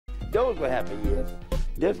Those were happy years.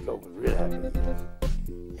 Disco was real happy years.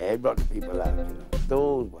 Yeah, it brought the people out, you know.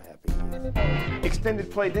 Those were happy years. Extended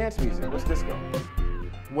play dance music, what's disco?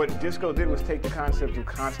 What disco did was take the concept of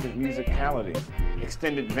constant musicality,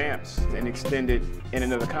 extended vamps, and extend it in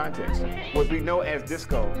another context. What we know as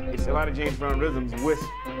disco, it's a lot of James Brown rhythms with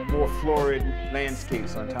more florid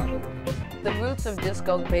landscapes on top of it. The roots of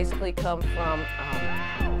disco basically come from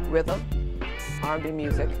rhythm, R&B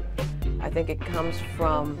music. I think it comes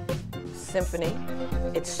from symphony.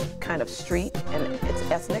 It's kind of street and it's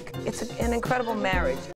ethnic. It's an incredible marriage.